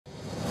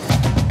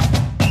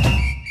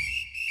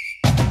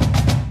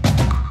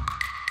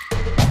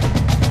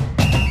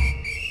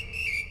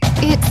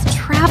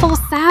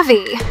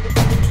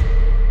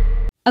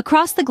TravelSavvy.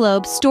 Across the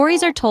globe,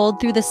 stories are told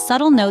through the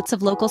subtle notes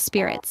of local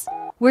spirits.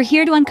 We're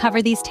here to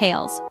uncover these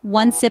tales,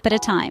 one sip at a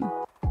time.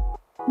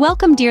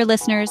 Welcome, dear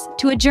listeners,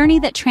 to a journey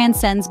that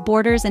transcends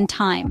borders and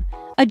time,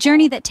 a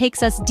journey that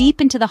takes us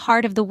deep into the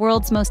heart of the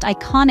world's most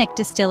iconic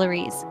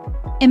distilleries.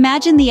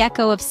 Imagine the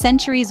echo of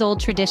centuries-old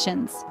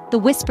traditions, the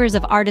whispers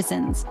of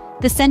artisans,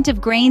 the scent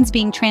of grains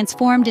being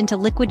transformed into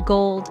liquid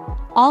gold,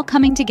 all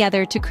coming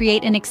together to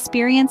create an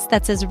experience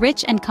that's as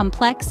rich and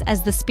complex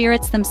as the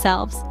spirits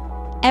themselves.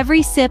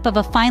 Every sip of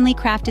a finely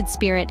crafted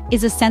spirit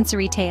is a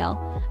sensory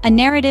tale, a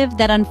narrative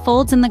that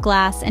unfolds in the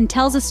glass and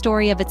tells a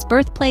story of its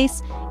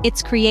birthplace,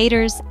 its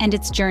creators, and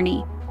its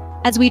journey.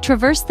 As we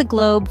traverse the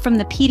globe from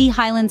the peaty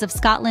highlands of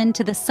Scotland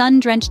to the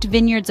sun-drenched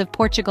vineyards of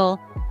Portugal,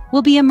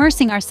 we'll be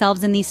immersing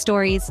ourselves in these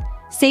stories,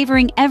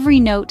 savoring every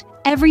note,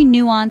 every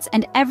nuance,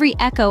 and every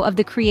echo of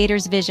the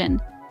creator's vision.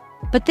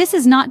 But this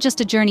is not just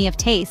a journey of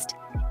taste.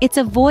 It's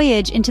a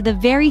voyage into the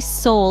very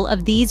soul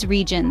of these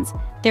regions,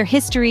 their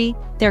history,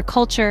 their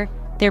culture,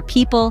 their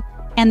people,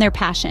 and their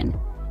passion.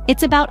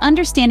 It's about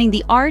understanding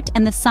the art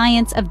and the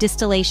science of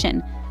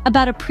distillation,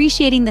 about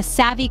appreciating the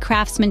savvy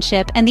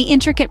craftsmanship and the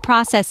intricate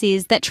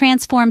processes that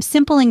transform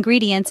simple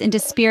ingredients into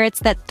spirits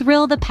that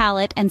thrill the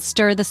palate and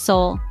stir the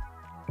soul.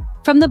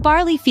 From the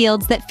barley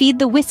fields that feed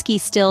the whiskey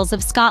stills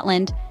of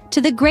Scotland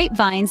to the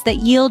grapevines that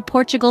yield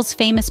Portugal's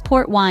famous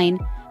port wine,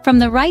 from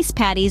the rice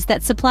paddies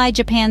that supply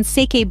Japan's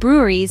sake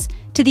breweries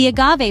to the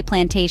agave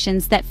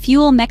plantations that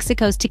fuel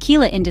Mexico's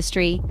tequila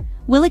industry,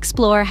 we'll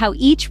explore how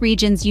each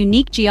region's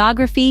unique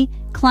geography,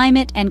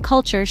 climate, and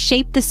culture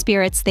shape the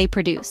spirits they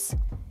produce.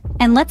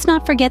 And let's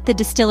not forget the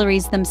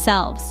distilleries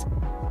themselves.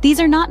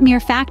 These are not mere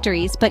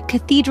factories, but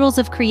cathedrals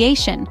of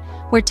creation,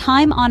 where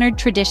time-honored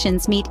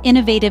traditions meet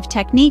innovative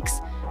techniques,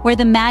 where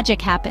the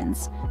magic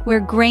happens,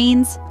 where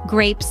grains,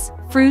 grapes,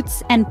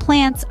 fruits, and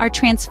plants are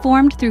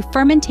transformed through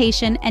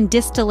fermentation and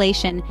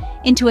distillation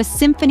into a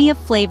symphony of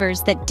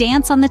flavors that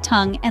dance on the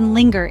tongue and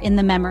linger in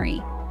the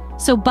memory.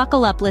 So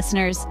buckle up,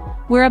 listeners.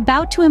 We're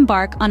about to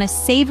embark on a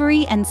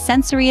savory and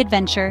sensory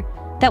adventure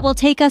that will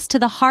take us to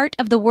the heart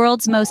of the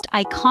world's most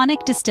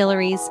iconic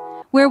distilleries,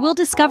 where we'll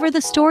discover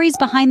the stories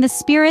behind the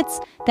spirits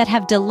that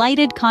have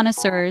delighted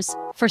connoisseurs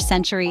for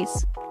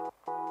centuries.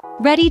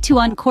 Ready to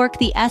uncork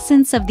the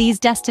essence of these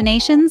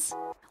destinations?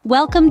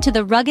 Welcome to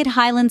the rugged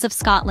highlands of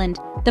Scotland,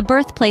 the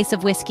birthplace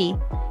of whiskey.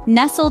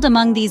 Nestled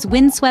among these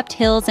windswept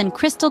hills and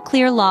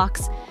crystal-clear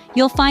lochs,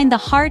 you'll find the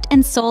heart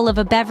and soul of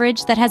a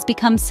beverage that has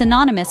become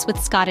synonymous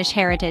with Scottish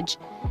heritage.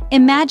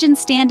 Imagine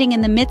standing in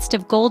the midst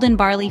of golden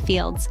barley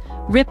fields,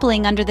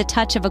 rippling under the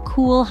touch of a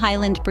cool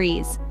Highland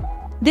breeze.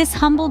 This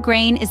humble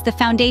grain is the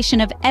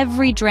foundation of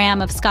every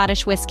dram of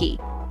Scottish whiskey.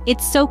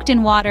 It's soaked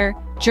in water,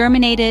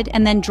 germinated,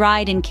 and then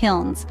dried in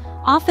kilns,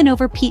 often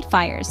over peat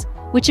fires,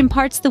 which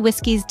imparts the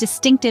whiskey's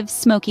distinctive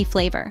smoky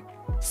flavor.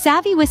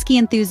 Savvy whiskey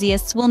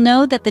enthusiasts will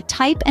know that the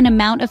type and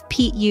amount of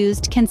peat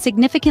used can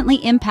significantly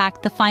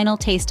impact the final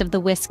taste of the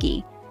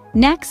whiskey.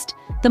 Next,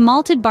 the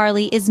malted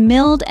barley is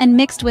milled and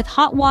mixed with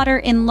hot water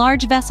in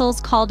large vessels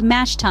called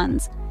mash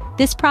tuns.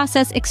 This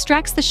process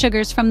extracts the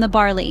sugars from the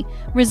barley,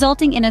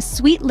 resulting in a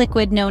sweet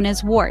liquid known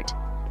as wort.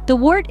 The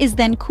wort is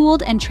then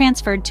cooled and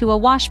transferred to a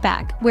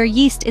washback, where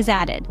yeast is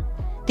added.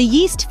 The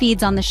yeast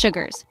feeds on the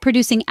sugars,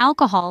 producing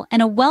alcohol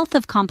and a wealth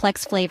of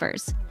complex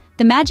flavors.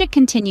 The magic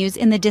continues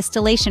in the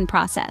distillation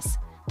process.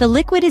 The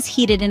liquid is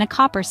heated in a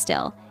copper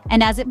still,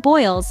 and as it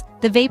boils,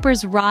 the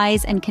vapors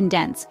rise and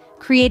condense,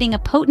 creating a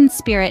potent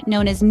spirit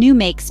known as new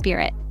make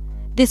spirit.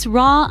 This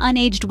raw,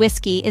 unaged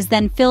whiskey is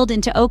then filled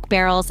into oak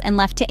barrels and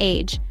left to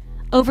age.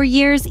 Over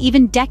years,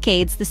 even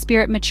decades, the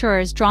spirit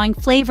matures, drawing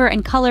flavor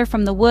and color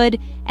from the wood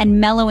and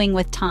mellowing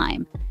with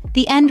time.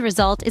 The end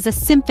result is a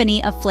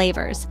symphony of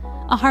flavors,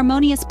 a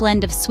harmonious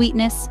blend of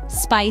sweetness,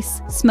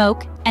 spice,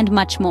 smoke, and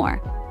much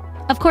more.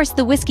 Of course,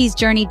 the whiskey's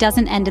journey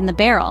doesn't end in the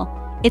barrel.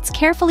 It's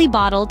carefully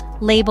bottled,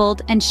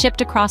 labeled, and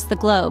shipped across the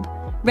globe,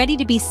 ready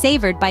to be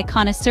savored by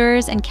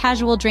connoisseurs and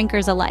casual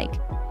drinkers alike.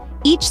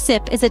 Each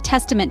sip is a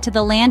testament to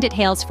the land it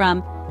hails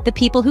from, the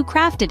people who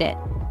crafted it,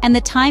 and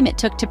the time it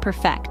took to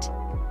perfect.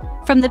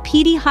 From the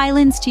peaty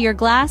highlands to your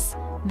glass,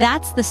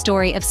 that's the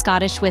story of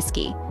Scottish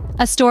whiskey.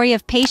 A story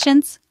of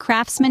patience,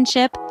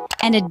 craftsmanship,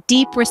 and a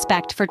deep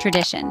respect for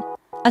tradition.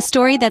 A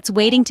story that's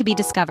waiting to be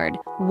discovered,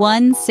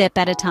 one sip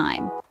at a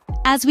time.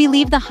 As we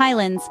leave the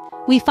highlands,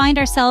 we find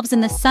ourselves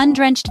in the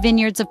sun-drenched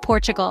vineyards of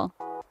Portugal.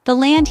 The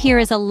land here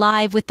is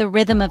alive with the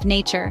rhythm of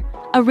nature,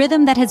 a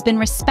rhythm that has been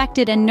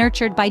respected and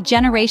nurtured by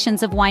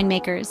generations of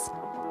winemakers.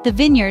 The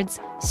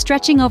vineyards,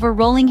 stretching over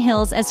rolling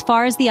hills as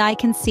far as the eye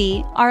can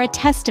see, are a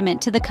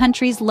testament to the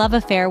country's love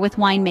affair with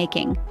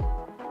winemaking.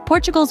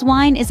 Portugal's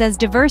wine is as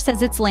diverse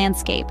as its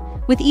landscape,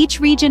 with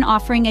each region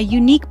offering a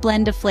unique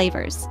blend of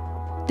flavors.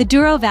 The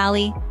Douro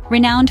Valley,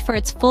 renowned for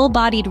its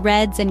full-bodied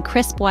reds and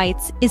crisp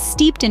whites, is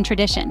steeped in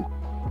tradition.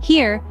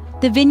 Here,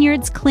 the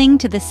vineyards cling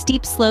to the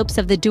steep slopes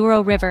of the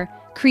Douro River,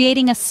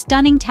 creating a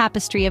stunning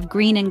tapestry of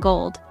green and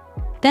gold.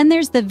 Then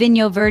there's the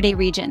Vinho Verde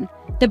region,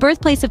 the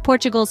birthplace of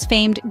Portugal's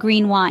famed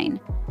green wine.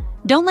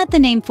 Don't let the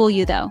name fool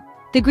you, though.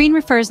 The green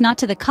refers not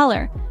to the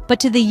color, but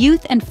to the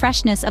youth and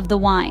freshness of the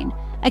wine,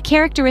 a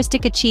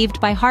characteristic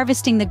achieved by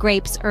harvesting the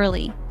grapes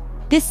early.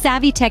 This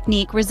savvy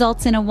technique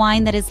results in a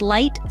wine that is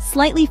light,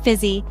 slightly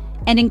fizzy,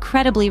 and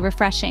incredibly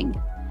refreshing.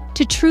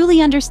 To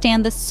truly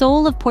understand the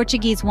soul of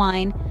Portuguese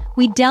wine,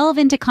 we delve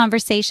into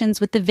conversations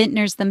with the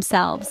vintners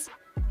themselves.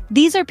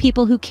 These are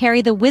people who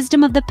carry the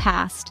wisdom of the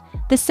past,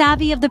 the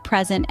savvy of the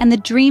present, and the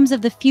dreams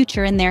of the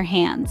future in their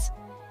hands.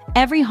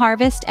 Every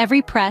harvest,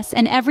 every press,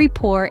 and every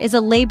pour is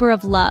a labor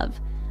of love,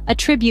 a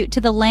tribute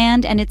to the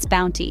land and its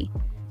bounty.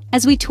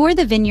 As we tour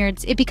the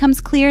vineyards, it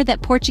becomes clear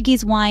that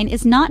Portuguese wine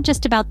is not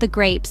just about the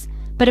grapes,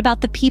 but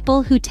about the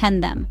people who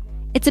tend them.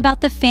 It's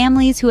about the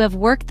families who have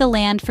worked the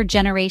land for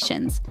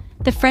generations,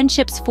 the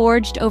friendships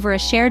forged over a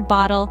shared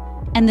bottle,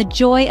 and the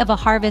joy of a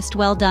harvest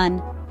well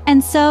done.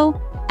 And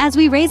so, as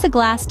we raise a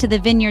glass to the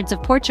vineyards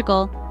of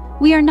Portugal,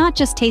 we are not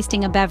just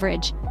tasting a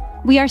beverage.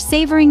 We are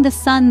savoring the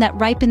sun that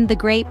ripened the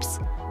grapes,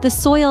 the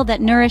soil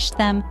that nourished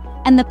them,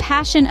 and the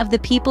passion of the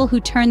people who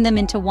turned them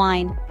into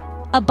wine.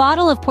 A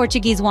bottle of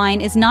Portuguese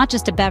wine is not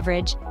just a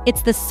beverage,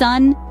 it's the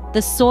sun,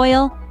 the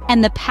soil,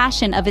 and the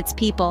passion of its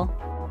people.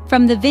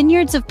 From the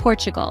vineyards of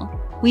Portugal,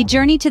 we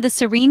journey to the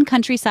serene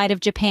countryside of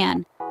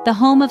Japan, the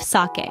home of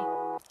sake.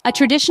 A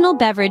traditional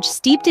beverage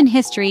steeped in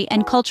history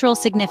and cultural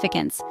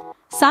significance,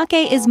 sake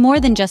is more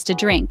than just a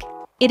drink.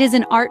 It is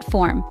an art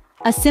form,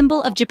 a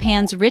symbol of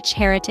Japan's rich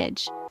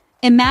heritage.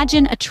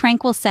 Imagine a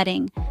tranquil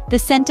setting, the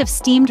scent of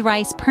steamed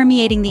rice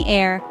permeating the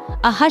air,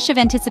 a hush of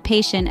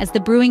anticipation as the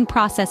brewing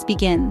process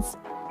begins.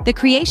 The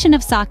creation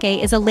of sake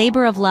is a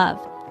labor of love,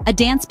 a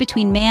dance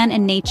between man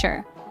and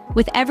nature.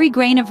 With every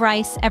grain of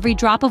rice, every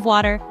drop of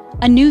water,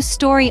 a new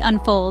story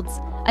unfolds,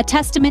 a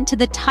testament to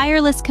the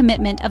tireless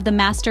commitment of the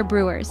master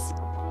brewers.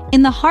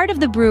 In the heart of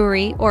the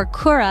brewery, or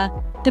kura,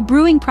 the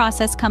brewing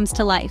process comes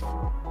to life.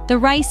 The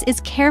rice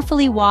is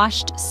carefully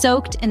washed,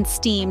 soaked, and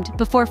steamed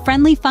before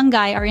friendly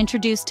fungi are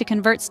introduced to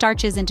convert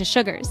starches into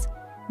sugars.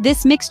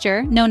 This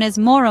mixture, known as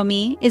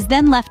moromi, is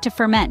then left to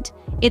ferment,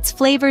 its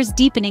flavors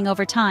deepening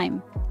over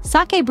time.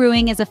 Sake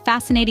brewing is a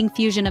fascinating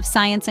fusion of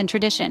science and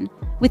tradition,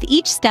 with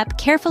each step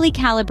carefully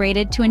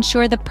calibrated to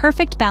ensure the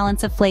perfect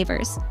balance of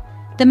flavors.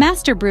 The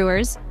master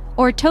brewers,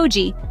 or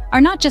toji,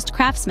 are not just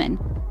craftsmen,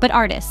 but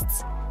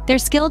artists, their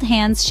skilled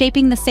hands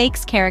shaping the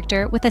sake's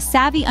character with a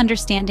savvy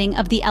understanding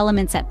of the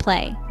elements at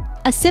play.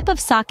 A sip of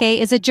sake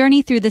is a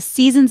journey through the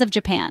seasons of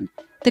Japan,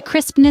 the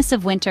crispness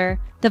of winter,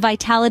 the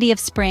vitality of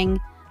spring,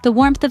 the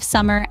warmth of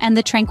summer, and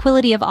the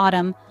tranquility of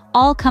autumn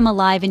all come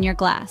alive in your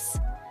glass.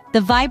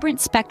 The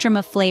vibrant spectrum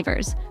of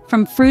flavors,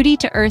 from fruity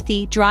to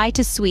earthy, dry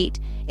to sweet,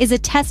 is a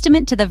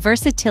testament to the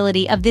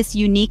versatility of this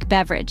unique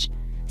beverage.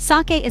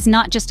 Sake is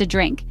not just a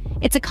drink,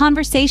 it's a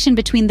conversation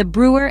between the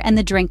brewer and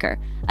the drinker,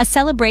 a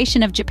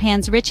celebration of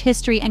Japan's rich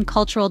history and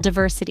cultural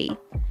diversity.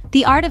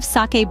 The art of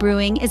sake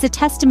brewing is a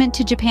testament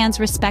to Japan's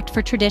respect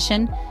for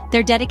tradition,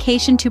 their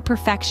dedication to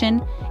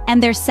perfection,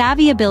 and their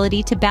savvy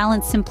ability to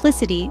balance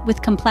simplicity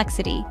with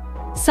complexity.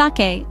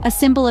 Sake, a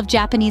symbol of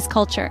Japanese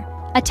culture,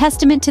 a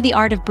testament to the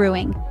art of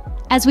brewing.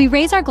 As we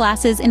raise our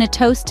glasses in a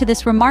toast to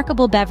this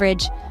remarkable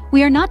beverage,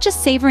 we are not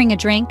just savoring a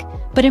drink,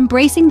 but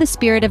embracing the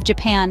spirit of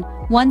Japan,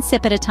 one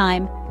sip at a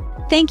time.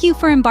 Thank you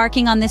for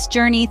embarking on this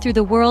journey through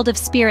the world of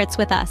spirits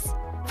with us.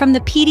 From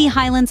the peaty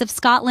highlands of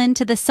Scotland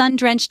to the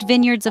sun-drenched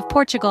vineyards of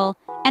Portugal,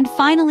 and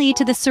finally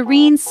to the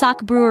serene sake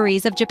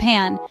breweries of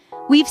Japan,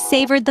 we've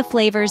savored the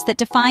flavors that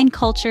define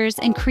cultures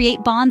and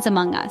create bonds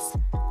among us.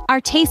 Our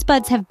taste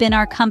buds have been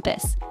our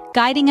compass,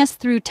 guiding us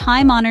through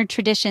time-honored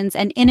traditions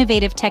and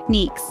innovative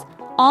techniques,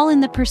 all in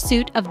the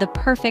pursuit of the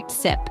perfect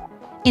sip.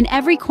 In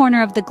every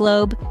corner of the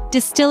globe,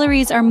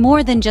 distilleries are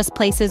more than just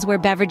places where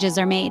beverages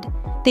are made.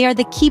 They are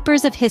the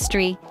keepers of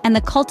history and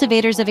the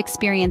cultivators of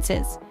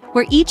experiences,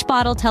 where each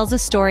bottle tells a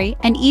story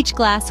and each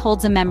glass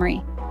holds a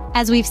memory.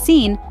 As we've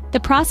seen, the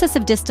process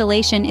of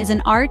distillation is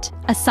an art,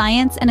 a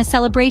science, and a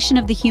celebration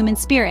of the human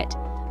spirit.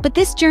 But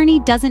this journey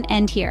doesn't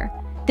end here.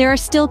 There are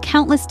still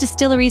countless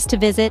distilleries to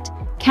visit,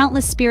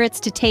 countless spirits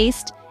to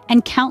taste,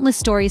 and countless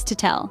stories to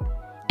tell.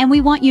 And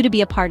we want you to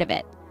be a part of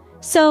it.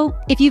 So,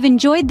 if you've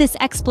enjoyed this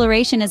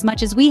exploration as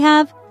much as we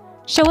have,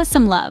 show us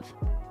some love.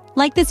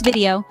 Like this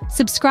video,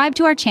 subscribe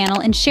to our channel,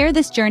 and share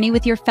this journey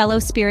with your fellow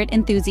spirit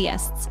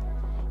enthusiasts.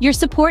 Your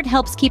support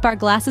helps keep our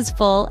glasses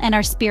full and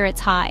our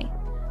spirits high.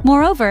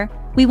 Moreover,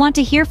 we want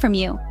to hear from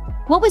you.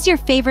 What was your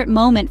favorite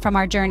moment from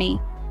our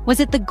journey? Was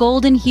it the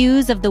golden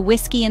hues of the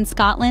whiskey in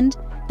Scotland,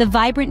 the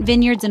vibrant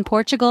vineyards in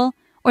Portugal,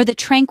 or the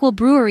tranquil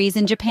breweries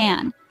in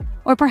Japan?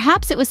 Or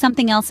perhaps it was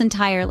something else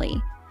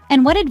entirely.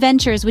 And what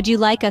adventures would you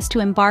like us to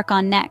embark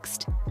on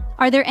next?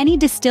 Are there any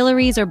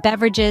distilleries or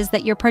beverages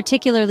that you're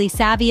particularly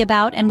savvy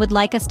about and would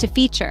like us to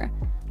feature?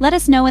 Let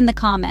us know in the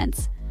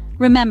comments.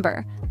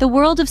 Remember, the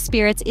world of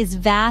spirits is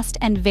vast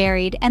and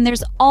varied, and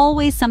there's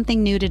always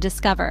something new to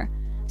discover.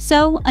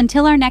 So,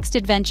 until our next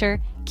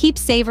adventure, keep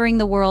savoring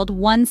the world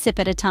one sip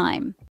at a time.